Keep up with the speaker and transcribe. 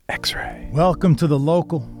X-Ray. Welcome to The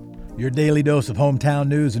Local, your daily dose of hometown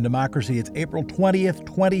news and democracy. It's April 20th,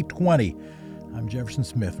 2020. I'm Jefferson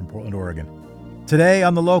Smith from Portland, Oregon. Today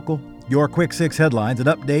on The Local, your Quick Six headlines, an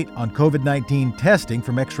update on COVID-19 testing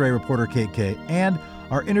from X-Ray reporter Kate Kay, and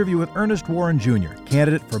our interview with Ernest Warren Jr.,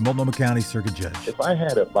 candidate for Multnomah County Circuit Judge. If I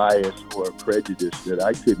had a bias or a prejudice that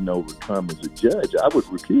I couldn't overcome as a judge, I would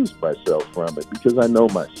recuse myself from it because I know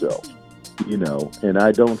myself, and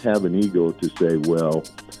I don't have an ego to say, well,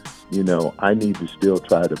 I need to still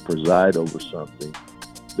try to preside over something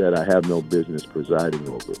that I have no business presiding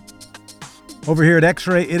over. Over here at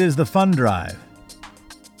X-Ray, it is the fund drive.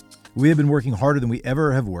 We have been working harder than we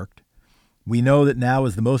ever have worked. We know that now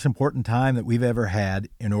is the most important time that we've ever had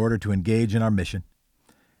in order to engage in our mission.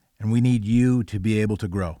 And we need you to be able to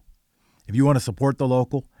grow. If you want to support The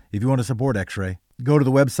Local, if you want to support X-Ray, go to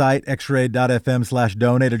the website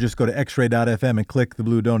xray.fm/donate or just go to xray.fm and click the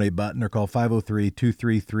blue donate button or call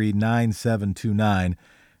 503-233-9729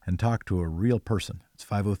 and talk to a real person. It's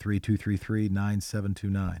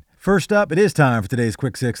 503-233-9729. First up, it is time for today's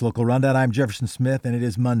Quick Six Local Rundown. I'm Jefferson Smith, and it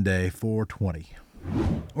is Monday, 4/20.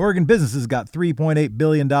 Oregon businesses got $3.8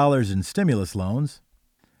 billion in stimulus loans.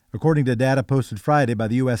 According to data posted Friday by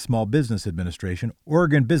the U.S. Small Business Administration,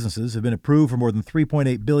 Oregon businesses have been approved for more than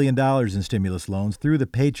 $3.8 billion in stimulus loans through the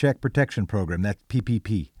Paycheck Protection Program, that's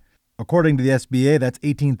PPP. According to the SBA, that's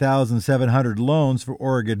 18,700 loans for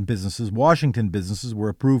Oregon businesses. Washington businesses were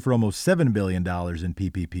approved for almost $7 billion in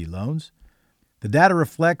PPP loans. The data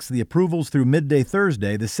reflects the approvals through midday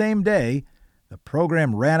Thursday, the same day the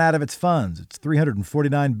program ran out of its funds. It's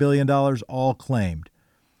 $349 billion all claimed.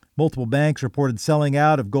 Multiple banks reported selling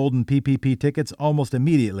out of golden PPP tickets almost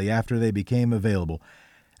immediately after they became available.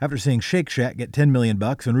 After seeing Shake Shack get $10 million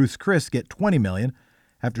and Ruth's Chris get $20 million,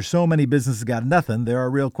 after so many businesses got nothing, there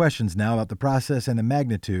are real questions now about the process and the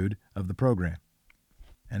magnitude of the program.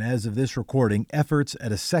 And as of this recording, efforts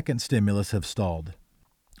at a second stimulus have stalled.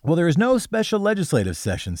 Well, there is no special legislative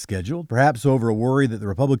session scheduled, perhaps over a worry that the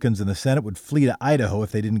Republicans in the Senate would flee to Idaho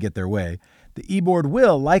if they didn't get their way. The E-Board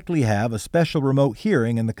will likely have a special remote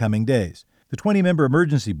hearing in the coming days. The 20-member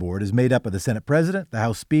emergency board is made up of the Senate President, the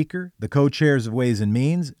House Speaker, the co-chairs of Ways and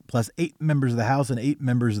Means, plus 8 members of the House and 8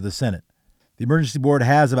 members of the Senate. The emergency board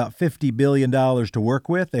has about $50 billion to work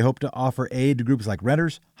with. They hope to offer aid to groups like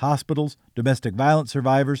renters, hospitals, domestic violence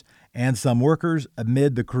survivors, and some workers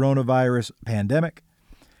amid the coronavirus pandemic.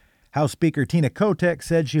 House Speaker Tina Kotek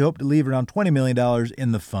said she hoped to leave around $20 million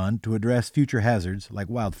in the fund to address future hazards like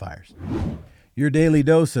wildfires. Your daily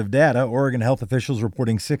dose of data, Oregon health officials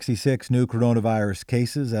reporting 66 new coronavirus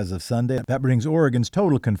cases as of Sunday. That brings Oregon's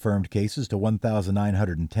total confirmed cases to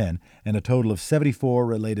 1,910 and a total of 74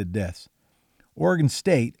 related deaths. Oregon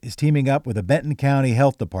State is teaming up with the Benton County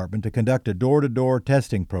Health Department to conduct a door-to-door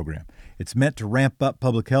testing program. It's meant to ramp up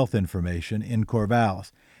public health information in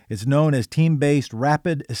Corvallis. It's known as Team-Based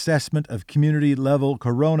Rapid Assessment of Community-Level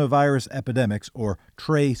Coronavirus Epidemics, or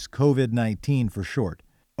TRACE COVID-19 for short.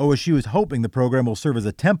 OSU is hoping the program will serve as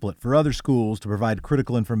a template for other schools to provide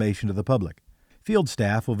critical information to the public. Field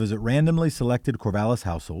staff will visit randomly selected Corvallis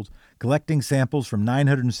households, collecting samples from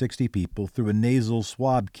 960 people through a nasal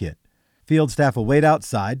swab kit. Field staff will wait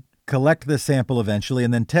outside, collect the sample eventually,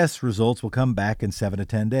 and then test results will come back in 7 to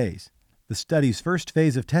 10 days. The study's first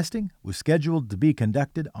phase of testing was scheduled to be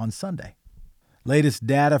conducted on Sunday. Latest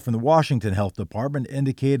data from the Washington Health Department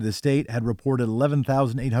indicated the state had reported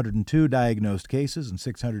 11,802 diagnosed cases and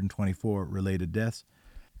 624 related deaths.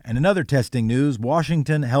 And in other testing news,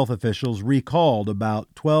 Washington health officials recalled about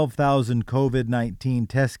 12,000 COVID-19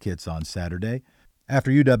 test kits on Saturday after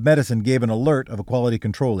UW Medicine gave an alert of a quality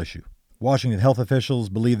control issue. Washington health officials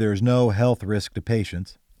believe there is no health risk to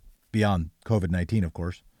patients, beyond COVID-19, of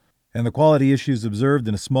course. And the quality issues observed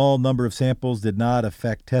in a small number of samples did not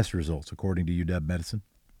affect test results, according to UW Medicine.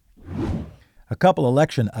 A couple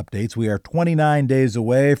election updates. We are 29 days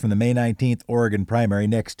away from the May 19th Oregon primary.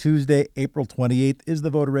 Next Tuesday, April 28th, is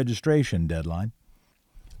the voter registration deadline.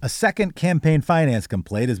 A second campaign finance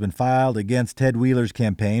complaint has been filed against Ted Wheeler's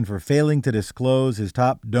campaign for failing to disclose his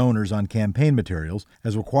top donors on campaign materials,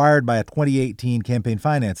 as required by a 2018 campaign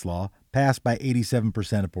finance law passed by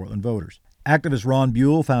 87% of Portland voters. Activist Ron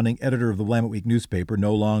Buell, founding editor of the Willamette Week newspaper,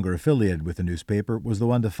 no longer affiliated with the newspaper, was the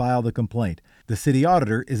one to file the complaint. The city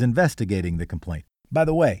auditor is investigating the complaint. By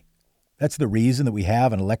the way, that's the reason that we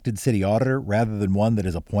have an elected city auditor rather than one that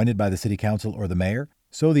is appointed by the city council or the mayor,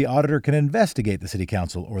 so the auditor can investigate the city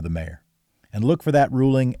council or the mayor. And look for that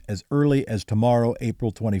ruling as early as tomorrow,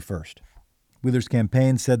 April 21st. Wheeler's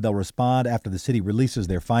campaign said they'll respond after the city releases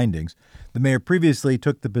their findings. The mayor previously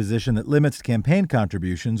took the position that limits to campaign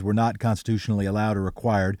contributions were not constitutionally allowed or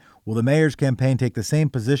required. Will the mayor's campaign take the same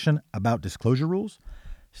position about disclosure rules?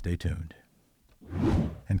 Stay tuned.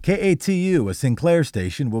 And KATU, a Sinclair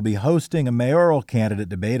station, will be hosting a mayoral candidate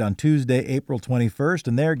debate on Tuesday, April 21st,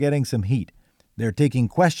 and they're getting some heat. They're taking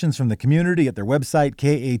questions from the community at their website,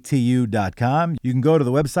 katu.com. You can go to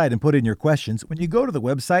the website and put in your questions. When you go to the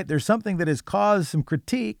website, there's something that has caused some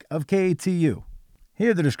critique of KATU.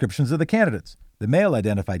 Here are the descriptions of the candidates. The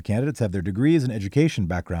male-identified candidates have their degrees and education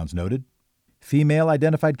backgrounds noted.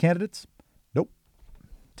 Female-identified candidates? Nope.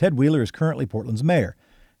 Ted Wheeler is currently Portland's mayor.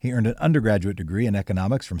 He earned an undergraduate degree in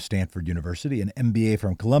economics from Stanford University, an MBA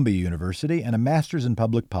from Columbia University, and a master's in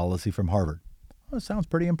public policy from Harvard. Well, that sounds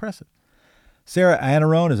pretty impressive. Sarah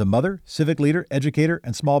Iannarone is a mother, civic leader, educator,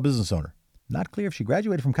 and small business owner. Not clear if she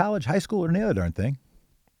graduated from college, high school, or any other darn thing.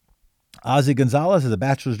 Ozzie Gonzalez has a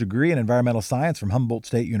bachelor's degree in environmental science from Humboldt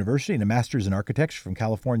State University and a master's in architecture from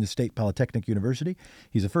California State Polytechnic University.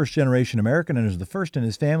 He's a first-generation American and is the first in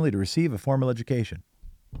his family to receive a formal education.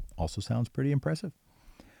 Also sounds pretty impressive.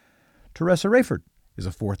 Teresa Rayford is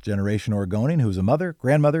a fourth-generation Oregonian who is a mother,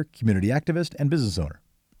 grandmother, community activist, and business owner.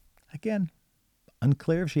 Again,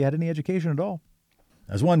 unclear if she had any education at all.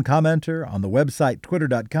 As one commenter on the website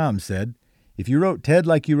twitter.com said, if you wrote Ted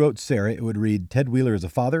like you wrote Sarah, it would read, Ted Wheeler is a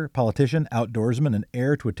father, politician, outdoorsman, and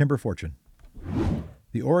heir to a timber fortune.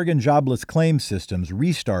 The Oregon Jobless Claims System's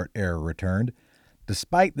restart error returned,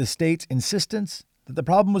 despite the state's insistence that the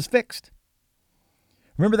problem was fixed.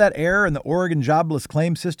 Remember that error in the Oregon Jobless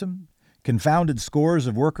Claims System confounded scores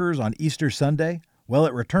of workers on Easter Sunday? Well,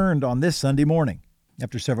 it returned on this Sunday morning.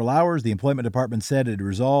 After several hours, the Employment Department said it had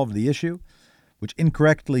resolved the issue, which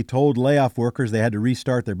incorrectly told layoff workers they had to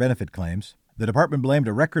restart their benefit claims. The department blamed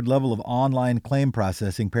a record level of online claim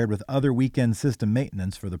processing paired with other weekend system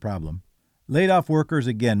maintenance for the problem. Laid-off workers,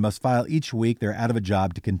 again, must file each week they're out of a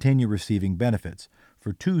job to continue receiving benefits.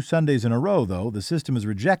 For 2 Sundays in a row, though, the system has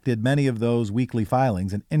rejected many of those weekly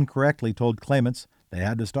filings and incorrectly told claimants they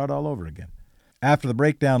had to start all over again. After the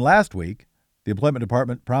breakdown last week, the Employment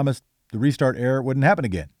Department promised the restart error wouldn't happen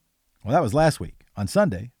again. Well, that was last week. On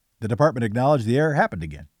Sunday, the department acknowledged the error happened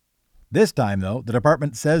again. This time, though, the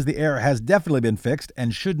department says the error has definitely been fixed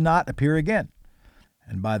and should not appear again.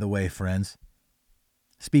 And by the way, friends,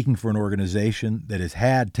 speaking for an organization that has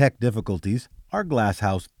had tech difficulties, our glass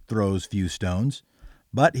house throws few stones.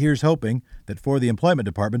 But here's hoping that for the Employment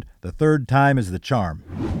Department, the third time is the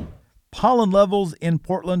charm. Pollen levels in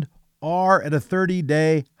Portland are at a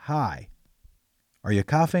 30-day high. Are you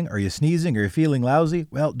coughing? Are you sneezing? Are you feeling lousy?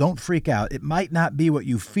 Well, don't freak out. It might not be what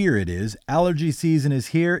you fear it is. Allergy season is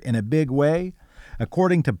here in a big way.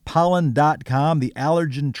 According to pollen.com, the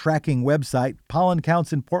allergen tracking website, pollen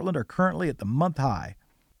counts in Portland are currently at the month high.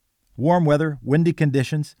 Warm weather, windy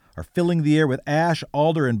conditions are filling the air with ash,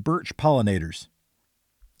 alder, and birch pollinators.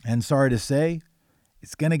 And sorry to say,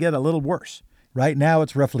 it's going to get a little worse. Right now,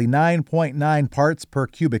 it's roughly 9.9 parts per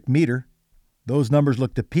cubic meter. Those numbers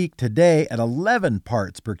look to peak today at 11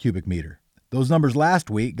 parts per cubic meter. Those numbers last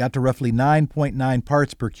week got to roughly 9.9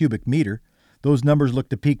 parts per cubic meter. Those numbers look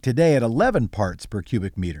to peak today at 11 parts per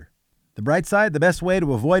cubic meter. The bright side, the best way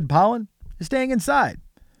to avoid pollen is staying inside,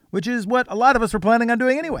 which is what a lot of us were planning on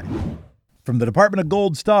doing anyway. From the Department of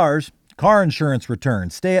Gold Stars, car insurance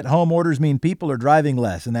returns. Stay-at-home orders mean people are driving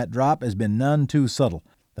less, and that drop has been none too subtle.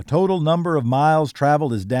 The total number of miles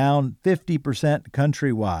traveled is down 50%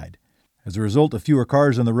 countrywide. As a result of fewer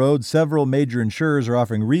cars on the road, several major insurers are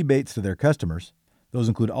offering rebates to their customers. Those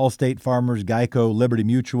include Allstate, Farmers, Geico, Liberty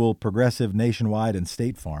Mutual, Progressive, Nationwide, and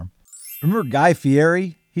State Farm. Remember Guy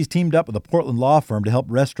Fieri? He's teamed up with a Portland law firm to help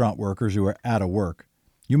restaurant workers who are out of work.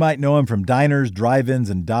 You might know him from diners,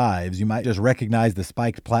 drive-ins, and dives. You might just recognize the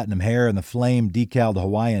spiked platinum hair and the flame decaled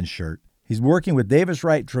Hawaiian shirt. He's working with Davis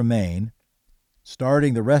Wright Tremaine,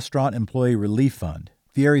 starting the Restaurant Employee Relief Fund.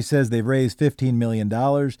 Fieri says they've raised $15 million.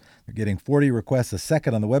 They're getting 40 requests a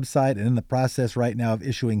second on the website and in the process right now of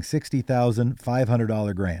issuing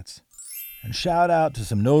 $60,500 grants. And shout out to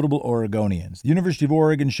some notable Oregonians. The University of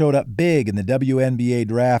Oregon showed up big in the WNBA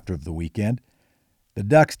draft of the weekend. The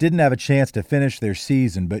Ducks didn't have a chance to finish their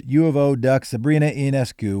season, but U of O Duck Sabrina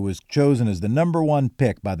Ionescu was chosen as the number 1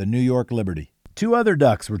 pick by the New York Liberty. 2 other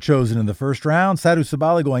Ducks were chosen in the first round, Sadhu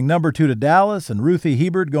Sabali going number 2 to Dallas and Ruthie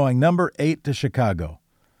Hebert going number 8 to Chicago.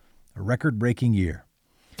 A record-breaking year.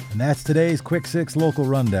 And that's today's Quick 6 Local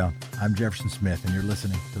Rundown. I'm Jefferson Smith, and you're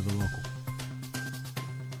listening to The Local.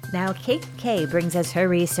 Now, Kate Kay brings us her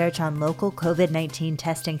research on local COVID-19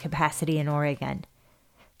 testing capacity in Oregon.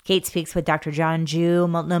 Kate speaks with Dr. John Jew,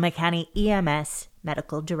 Multnomah County EMS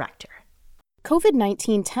Medical Director.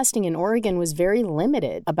 COVID-19 testing in Oregon was very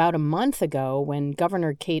limited about a month ago when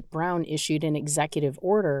Governor Kate Brown issued an executive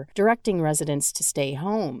order directing residents to stay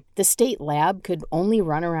home. The state lab could only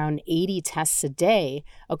run around 80 tests a day,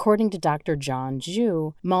 according to Dr. John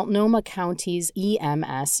Jew, Multnomah County's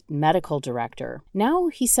EMS medical director. Now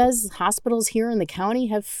he says hospitals here in the county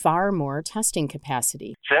have far more testing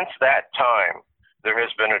capacity. Since that time, there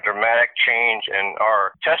has been a dramatic change in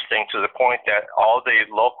our testing to the point that all the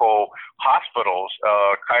local hospitals,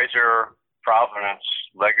 Kaiser, Providence,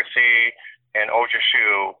 Legacy, and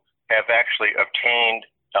Ojashu, have actually obtained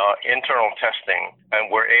internal testing,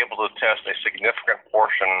 and we're able to test a significant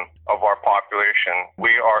portion of our population.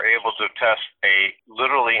 We are able to test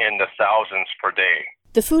literally in the thousands per day.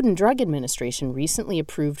 The Food and Drug Administration recently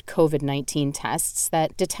approved COVID-19 tests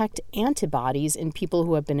that detect antibodies in people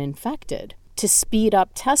who have been infected. To speed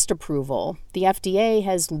up test approval, the FDA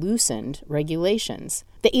has loosened regulations.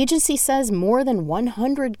 The agency says more than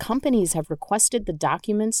 100 companies have requested the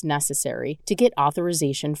documents necessary to get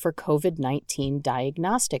authorization for COVID-19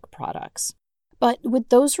 diagnostic products. But with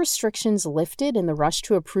those restrictions lifted in the rush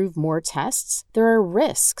to approve more tests, there are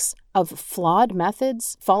risks of flawed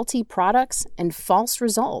methods, faulty products, and false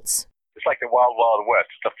results. It's like the wild, wild west.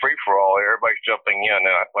 It's a free-for-all. Everybody's jumping in.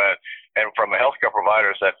 And from a healthcare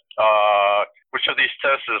provider, that which of these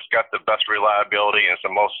tests has got the best reliability and is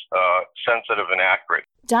the most sensitive and accurate?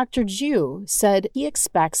 Dr. Jew said he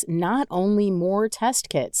expects not only more test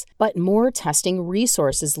kits, but more testing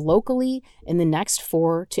resources locally in the next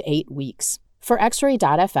 4 to 8 weeks. For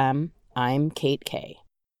X-Ray.fm, I'm Kate Kay.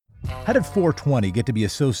 How did 420 get to be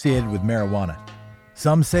associated with marijuana?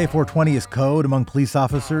 Some say 420 is code among police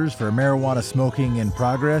officers for marijuana smoking in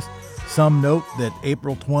progress. Some note that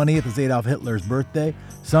April 20th is Adolf Hitler's birthday.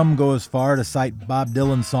 Some go as far to cite Bob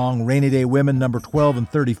Dylan's song Rainy Day Women number 12 and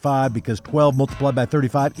 35 because 12 multiplied by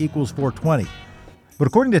 35 equals 420. But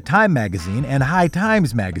according to Time magazine and High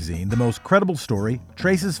Times magazine, the most credible story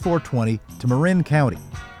traces 420 to Marin County.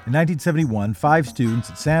 In 1971, 5 students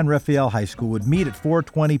at San Rafael High School would meet at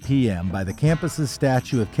 4:20 p.m. by the campus's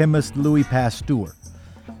statue of chemist Louis Pasteur.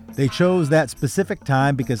 They chose that specific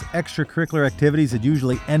time because extracurricular activities had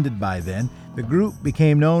usually ended by then. The group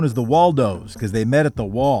became known as the Waldos because they met at the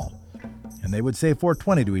wall. And they would say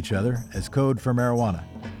 420 to each other as code for marijuana.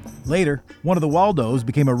 Later, one of the Waldos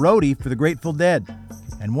became a roadie for the Grateful Dead.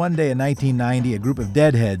 And one day in 1990, a group of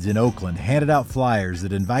deadheads in Oakland handed out flyers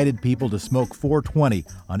that invited people to smoke 420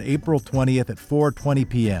 on April 20th at 4:20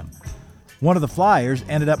 p.m. One of the flyers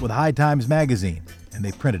ended up with High Times magazine, and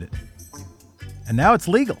they printed it. And now it's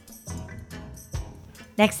legal.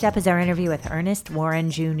 Next up is our interview with Ernest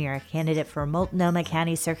Warren Jr., a candidate for Multnomah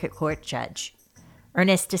County Circuit Court Judge.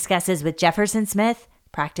 Ernest discusses with Jefferson Smith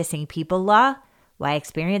practicing people law, why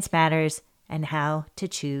experience matters, and how to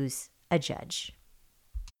choose a judge.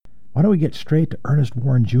 Why don't we get straight to Ernest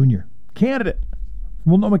Warren Jr., candidate for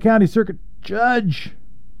Multnomah County Circuit Judge.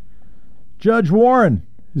 Judge Warren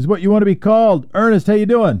is what you want to be called. Ernest, how you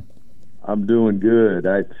doing? I'm doing good.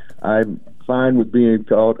 I'm fine with being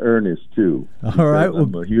called Ernest, too. All right.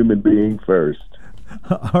 I'm a human being first.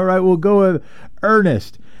 All right, we'll go with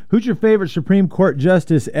Ernest. Who's your favorite Supreme Court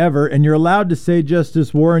justice ever? And you're allowed to say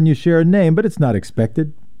Justice Warren, you share a name, but it's not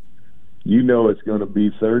expected. You know it's going to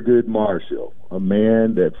be Thurgood Marshall, a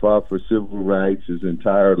man that fought for civil rights his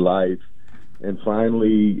entire life and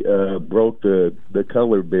finally broke the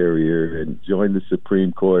color barrier and joined the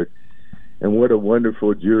Supreme Court. And what a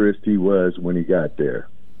wonderful jurist he was when he got there,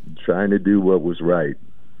 trying to do what was right.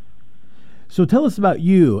 So tell us about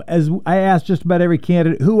you. As I ask just about every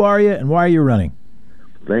candidate, who are you and why are you running?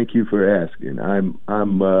 Thank you for asking. I'm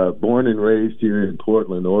born and raised here in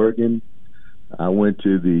Portland, Oregon. I went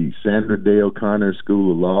to the Sandra Day O'Connor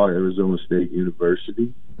School of Law, Arizona State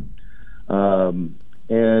University.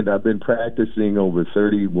 And I've been practicing over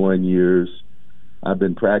 31 years. I've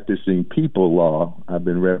been practicing people law. I've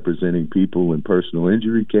been representing people in personal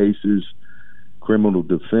injury cases, criminal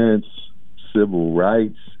defense, civil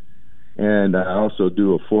rights, and I also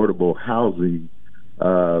do affordable housing,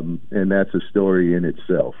 and that's a story in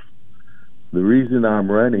itself. The reason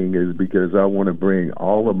I'm running is because I want to bring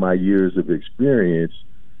all of my years of experience,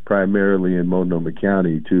 primarily in Multnomah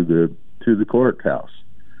County, to the courthouse.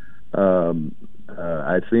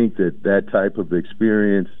 I think that type of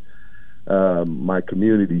experience, my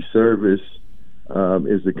community service,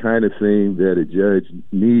 is the kind of thing that a judge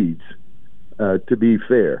needs to be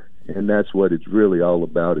fair. And that's what it's really all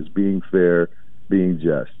about, is being fair, being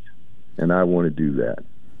just. And I want to do that.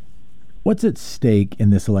 What's at stake in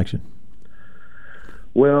this election?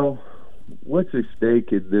 Well, what's at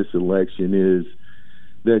stake in this election is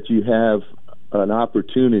that you have an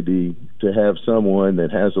opportunity to have someone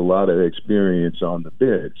that has a lot of experience on the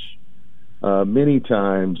bench. Many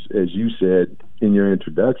times, as you said in your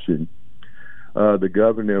introduction, the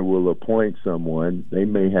governor will appoint someone. They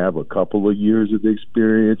may have a couple of years of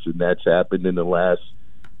experience, and that's happened in the last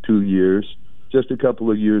 2 years. Just a couple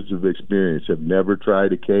of years of experience, have never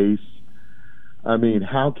tried a case. I mean,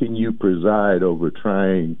 how can you preside over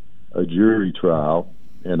trying a jury trial,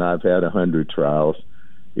 and I've had 100 trials,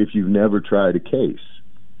 if you've never tried a case?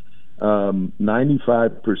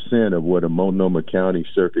 95% of what a Multnomah County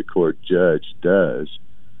Circuit Court judge does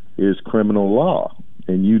is criminal law.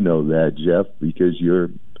 And you know that, Jeff, because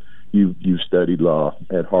you've studied law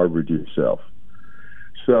at Harvard yourself.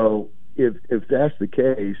 So if that's the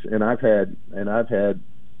case, and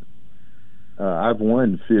I've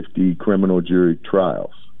won 50 criminal jury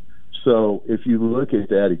trials. So if you look at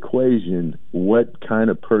that equation, what kind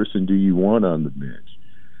of person do you want on the bench?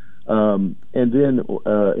 And then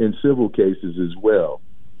in civil cases as well,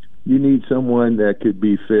 you need someone that could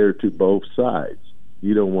be fair to both sides.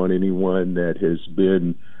 You don't want anyone that has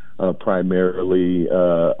been primarily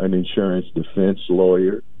an insurance defense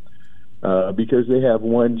lawyer, because they have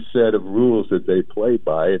one set of rules that they play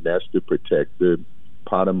by, and that's to protect the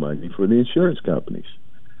pot of money for the insurance companies.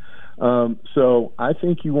 So I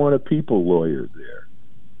think you want a people lawyer there.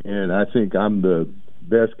 And I think I'm the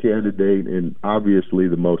best candidate and obviously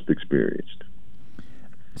the most experienced.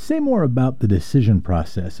 Say more about the decision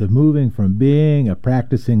process of moving from being a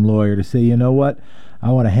practicing lawyer to say, you know what, I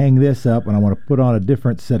want to hang this up and I want to put on a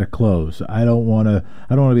different set of clothes. I don't want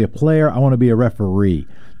to be a player. I want to be a referee.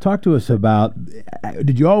 Talk to us about,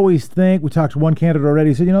 did you always think, we talked to one candidate already,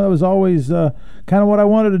 he said, that was always kind of what I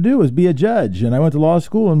wanted to do, was be a judge. And I went to law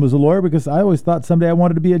school and was a lawyer because I always thought someday I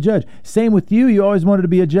wanted to be a judge. Same with you. You always wanted to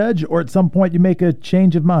be a judge, or at some point you make a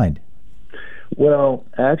change of mind? Well,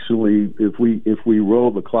 actually, if we roll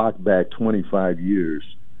the clock back 25 years,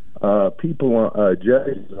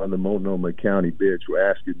 judges on the Multnomah County bench were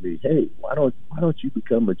asking me, hey, why don't you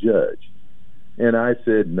become a judge? And I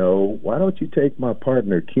said, no, why don't you take my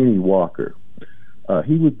partner, Kenny Walker?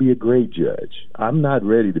 He would be a great judge. I'm not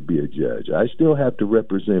ready to be a judge. I still have to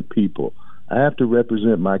represent people. I have to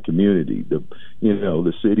represent my community,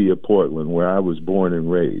 the city of Portland, where I was born and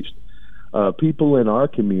raised. People in our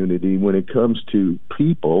community, when it comes to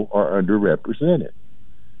people, are underrepresented.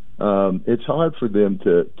 It's hard for them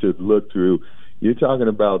to look through. You're talking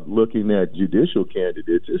about looking at judicial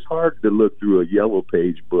candidates. It's hard to look through a yellow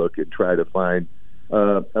page book and try to find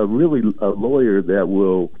a lawyer that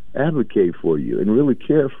will advocate for you and really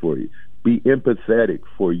care for you, be empathetic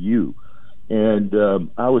for you. And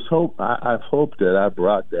I've hoped that I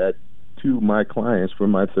brought that to my clients for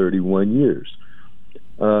my 31 years.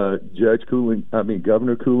 Governor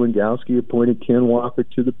Kulingowski appointed Ken Walker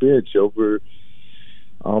to the bench over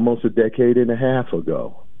almost a decade and a half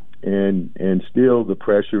ago. And still the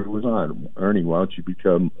pressure was on. Ernie, why don't you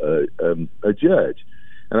become a judge?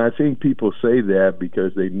 And I think people say that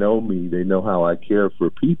because they know me, they know how I care for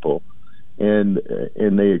people, and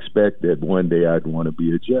they expect that one day I'd want to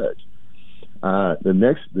be a judge. The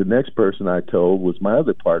next person I told was my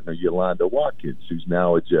other partner, Yolanda Watkins, who's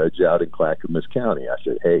now a judge out in Clackamas County. I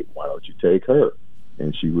said, hey, why don't you take her?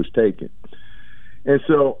 And she was taken. And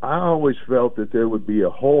so I always felt that there would be a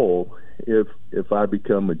hole if I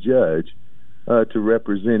become a judge to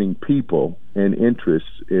representing people and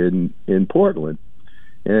interests in Portland.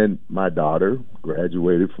 And my daughter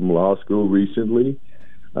graduated from law school recently.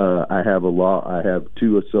 I have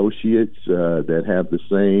two associates that have the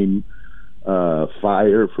same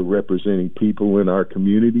fire for representing people in our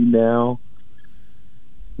community now.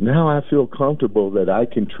 Now I feel comfortable that I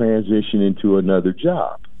can transition into another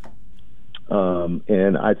job.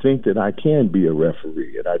 And I think that I can be a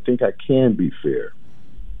referee, and I think I can be fair.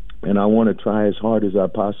 And I want to try as hard as I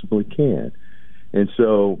possibly can. And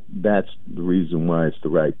so that's the reason why it's the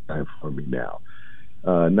right time for me now.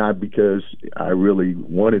 Not because I really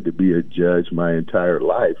wanted to be a judge my entire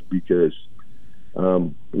life, because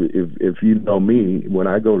if you know me, when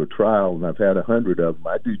I go to trial, and I've had 100 of them,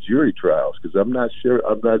 I do jury trials because I'm not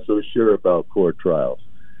so sure about court trials.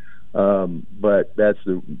 But that's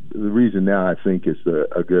the reason now I think it's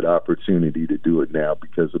a good opportunity to do it now,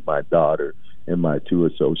 because of my daughter and my two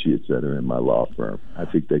associates that are in my law firm. I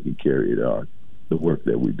think they can carry it on, the work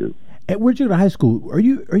that we do. Where'd you go to high school? Are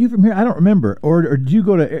you from here? I don't remember. Or did you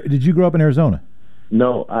grow up in Arizona?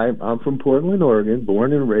 No, I'm from Portland, Oregon,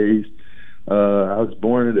 born and raised. I was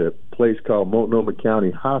born at a place called Multnomah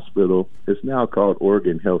County Hospital. It's now called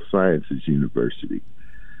Oregon Health Sciences University.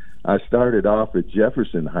 I started off at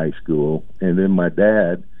Jefferson High School, and then my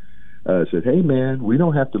dad said, "Hey, man, we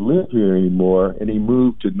don't have to live here anymore." And he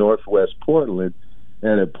moved to Northwest Portland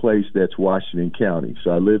at a place that's Washington County. So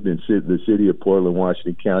I lived in the city of Portland,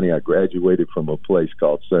 Washington County. I graduated from a place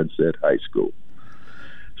called Sunset High School.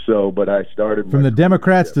 So, but I started from the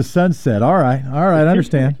Democrats to Sunset. All right, I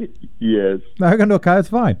understand. Yes. I got no car. It's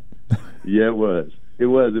fine. Yeah, it was. It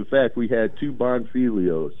was. In fact, we had two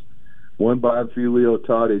Bonfilios. One Bonfilio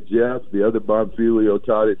taught at Jeff. The other Bonfilio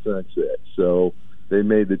taught at Sunset. So they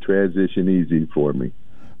made the transition easy for me.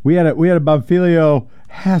 We had a Bonfilio,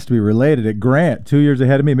 has to be related, at Grant, 2 years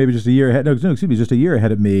ahead of me, maybe just a year ahead. No, excuse me, just a year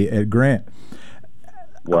ahead of me at Grant.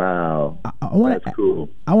 Wow, that's cool.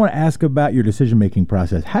 I want to ask about your decision-making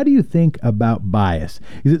process. How do you think about bias?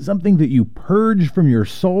 Is it something that you purge from your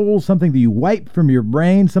soul, something that you wipe from your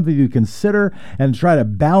brain, something you consider and try to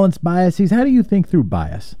balance biases? How do you think through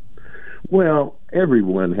bias? Well,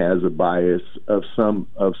 everyone has a bias of some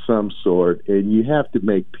sort, and you have to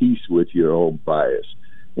make peace with your own bias,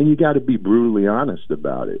 and you got to be brutally honest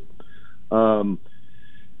about it.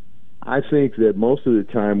 I think that most of the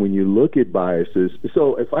time when you look at biases,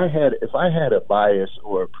 so if I had a bias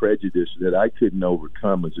or a prejudice that I couldn't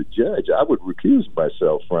overcome as a judge, I would recuse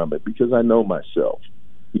myself from it because I know myself,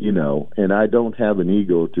 and I don't have an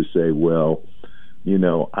ego to say, well,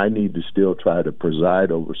 I need to still try to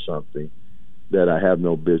preside over something that I have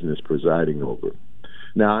no business presiding over.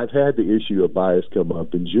 Now, I've had the issue of bias come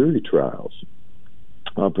up in jury trials,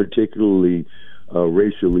 particularly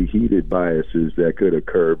racially heated biases that could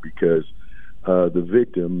occur because the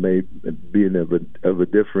victim may be of a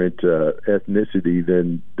different ethnicity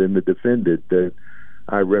than the defendant that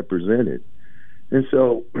I represented, and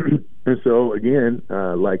so again,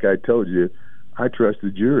 like I told you, I trust the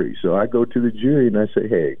jury. So I go to the jury and I say,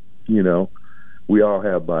 hey, we all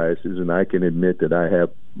have biases, and I can admit that I have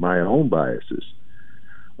my own biases.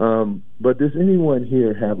 But does anyone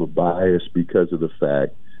here have a bias because of the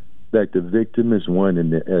fact that the victim is one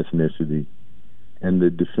in the ethnicity and the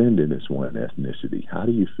defendant is one ethnicity? How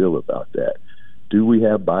do you feel about that? Do we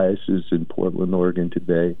have biases in Portland, Oregon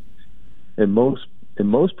today? And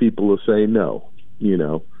most people will say no,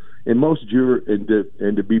 And most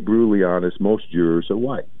and to be brutally honest, most jurors are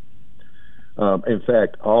white. In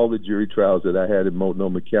fact, all the jury trials that I had in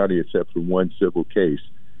Multnomah County, except for one civil case,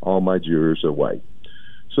 all my jurors are white.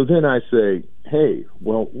 So then I say, hey,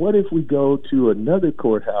 well, what if we go to another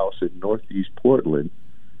courthouse in Northeast Portland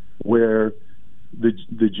where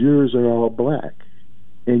the jurors are all black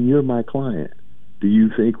and you're my client? Do you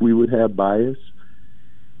think we would have bias?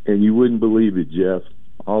 And you wouldn't believe it, Jeff.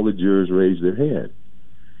 All the jurors raise their hand.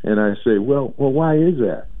 And I say, well, why is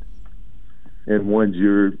that? And one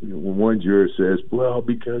juror says, well,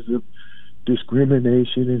 because of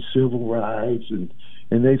discrimination and civil rights, and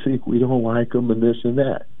they think we don't like them and this and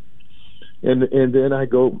that. And then I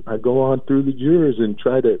go on through the jurors and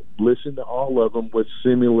try to listen to all of them with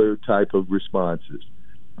similar type of responses.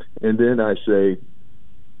 And then I say,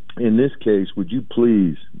 in this case, would you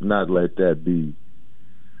please not let that be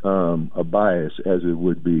a bias as it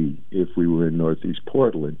would be if we were in Northeast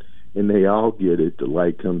Portland? And they all get it. The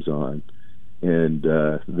light comes on, and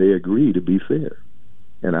they agree to be fair,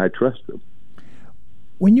 and I trust them.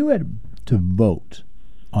 When you had to vote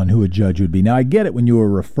on who a judge would be, now I get it when you were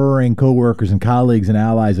referring coworkers and colleagues and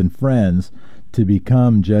allies and friends to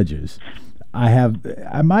become judges. I have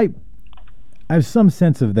some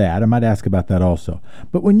sense of that. I might ask about that also.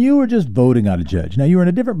 But when you were just voting on a judge, now you were in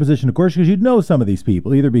a different position, of course, because you'd know some of these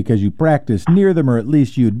people, either because you practiced near them or at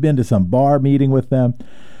least you'd been to some bar meeting with them.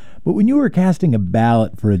 But when you were casting a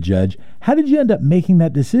ballot for a judge, how did you end up making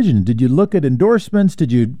that decision? Did you look at endorsements?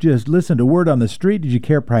 Did you just listen to word on the street? Did you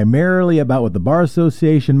care primarily about what the Bar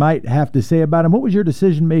Association might have to say about him? What was your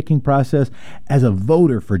decision-making process as a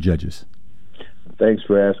voter for judges? Thanks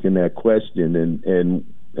for asking that question.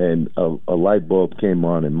 And a light bulb came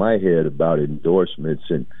on in my head about endorsements,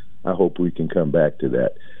 and I hope we can come back to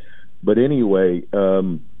that. But anyway,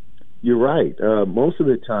 you're right. Most of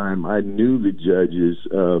the time, I knew the judges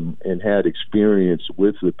and had experience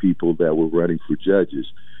with the people that were running for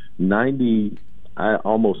judges.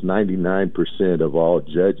 Almost 99% of all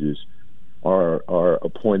judges are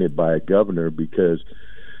appointed by a governor because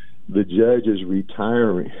the judge is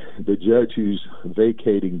retiring. The judge who's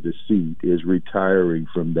vacating the seat is retiring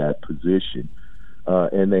from that position,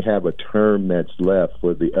 and they have a term that's left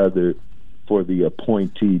for the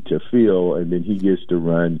appointee to fill, and then he gets to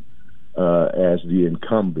run as the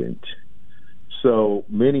incumbent. So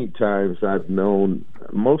many times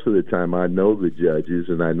most of the time I know the judges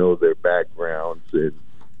and I know their backgrounds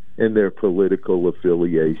and their political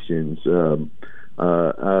affiliations.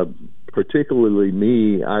 Particularly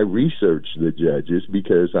me, I research the judges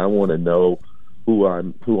because I want to know who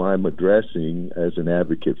I'm addressing as an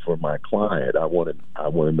advocate for my client. I want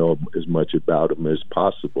to know as much about them as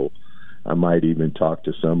possible. I might even talk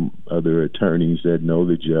to some other attorneys that know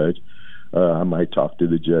the judge. I might talk to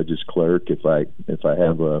the judge's clerk if I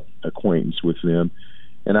have a acquaintance with them.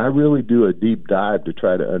 And I really do a deep dive to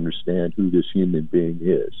try to understand who this human being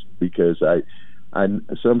is, because I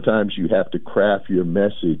sometimes you have to craft your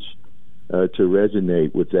message to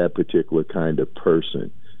resonate with that particular kind of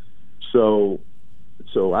person. So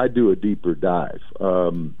I do a deeper dive.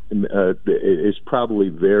 It's probably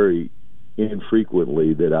very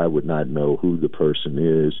infrequently that I would not know who the person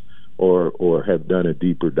is or have done a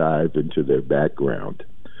deeper dive into their background.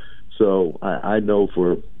 So I know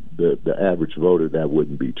for the average voter that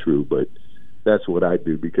wouldn't be true, but that's what I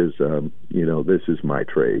do because, this is my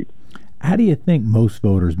trade. How do you think most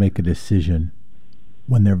voters make a decision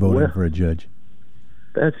when they're voting for a judge?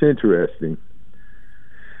 That's interesting.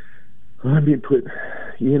 Let me put,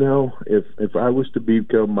 if I was to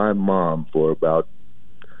become my mom for about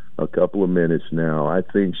a couple of minutes now, I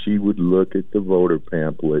think she would look at the voter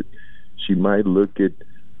pamphlet. She might look at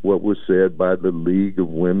what was said by the League of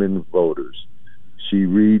Women Voters. She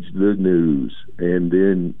reads the news, and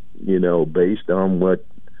then, based on what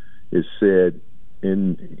is said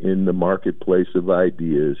in the marketplace of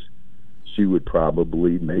ideas, she would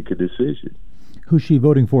probably make a decision. Who's she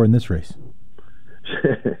voting for in this race?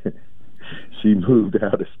 She moved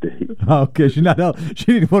out of state. Okay, she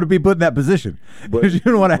didn't want to be put in that position. But she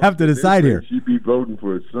didn't want to have to decide here. She'd be voting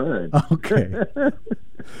for her son. Okay.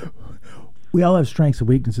 We all have strengths and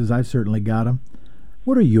weaknesses. I've certainly got them.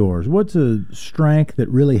 What are yours? What's a strength that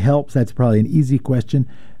really helps? That's probably an easy question.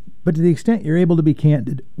 But to the extent you're able to be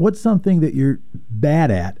candid, what's something that you're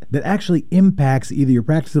bad at that actually impacts either your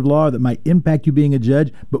practice of law or that might impact you being a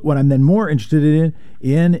judge? But what I'm then more interested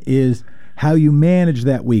in is how you manage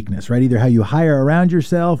that weakness, right? Either how you hire around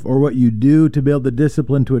yourself or what you do to build the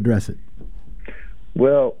discipline to address it.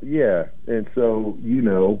 Well, yeah. And so,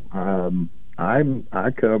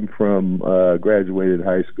 I come from graduated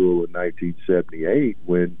high school in 1978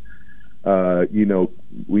 when,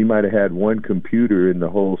 we might have had one computer in the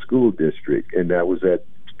whole school district, and that was at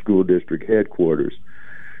school district headquarters.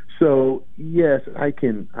 So yes, I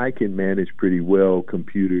can manage pretty well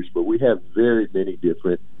computers, but we have very many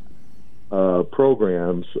different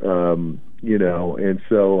programs, and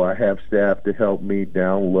so I have staff to help me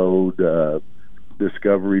download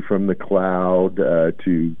Discovery from the cloud,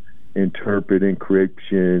 to interpret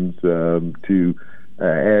encryptions, to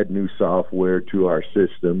add new software to our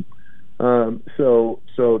system.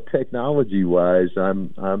 So technology-wise,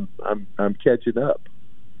 I'm catching up,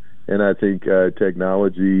 and I think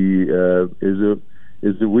technology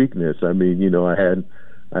is a weakness. I mean,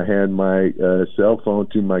 I hand my cell phone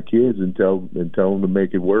to my kids and tell them to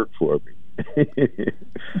make it work for me.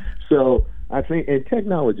 So I think, and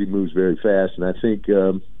technology moves very fast, and I think,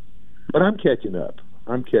 but I'm catching up.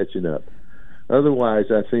 Otherwise,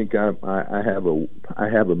 I think I have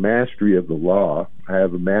a mastery of the law. I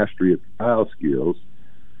have a mastery of trial skills,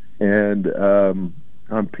 and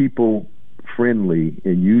I'm people friendly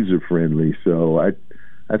and user friendly. So I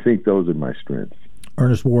think those are my strengths.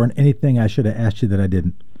 Ernest Warren, anything I should have asked you that I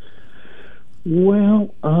didn't?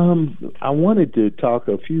 Well, I wanted to talk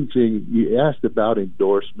a few things. You asked about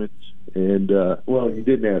endorsements, and you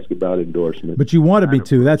didn't ask about endorsements. But you wanted me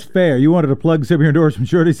to. That's fair. You wanted to plug some of your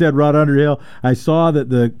endorsements. You already said Rod Underhill. I saw that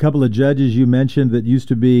the couple of judges you mentioned that used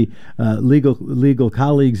to be legal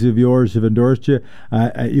colleagues of yours have endorsed you.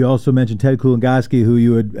 You also mentioned Ted Kulingoski, who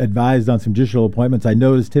you had advised on some judicial appointments. I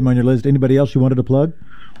noticed him on your list. Anybody else you wanted to plug?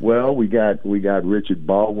 Well, we got Richard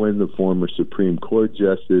Baldwin, the former Supreme Court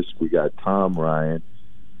Justice. We got Tom Ryan,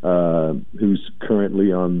 who's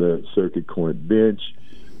currently on the Circuit Court bench,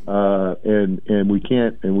 and we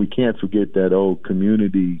can't forget that old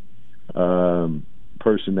community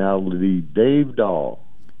personality, Dave Dahl.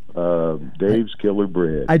 Dave's Killer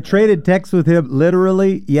Bread. I traded texts with him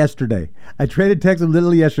literally yesterday. I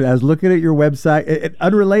was looking at your website,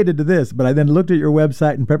 unrelated to this, but I then looked at your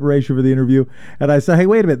website in preparation for the interview, and I said, hey,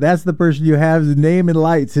 wait a minute, that's the person you have, his name in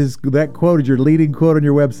lights, that quote is your leading quote on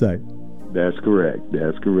your website. That's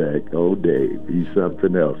correct. Oh, Dave, he's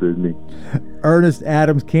something else, isn't he? Ernest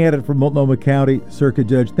Adams, candidate for Multnomah County Circuit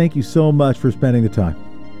Judge, thank you so much for spending the time.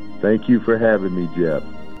 Thank you for having me, Jeff.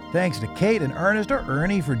 Thanks to Kate and Ernest, or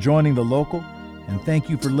Ernie, for joining The Local, and thank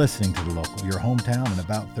you for listening to The Local, your hometown in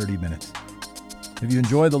about 30 minutes. If you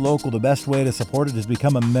enjoy The Local, the best way to support it is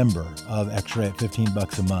become a member of X-Ray at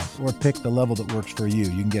 $15 a month, or pick the level that works for you.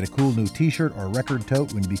 You can get a cool new t-shirt or record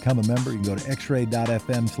tote when you become a member. You can go to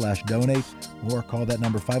xray.fm/donate or call that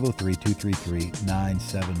number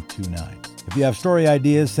 503-233-9729. If you have story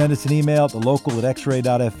ideas, send us an email at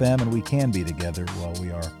thelocal@xray.fm, and we can be together while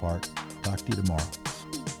we are apart. Talk to you tomorrow.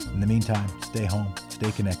 In the meantime, stay home,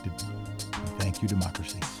 stay connected, and thank you,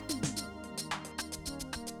 democracy.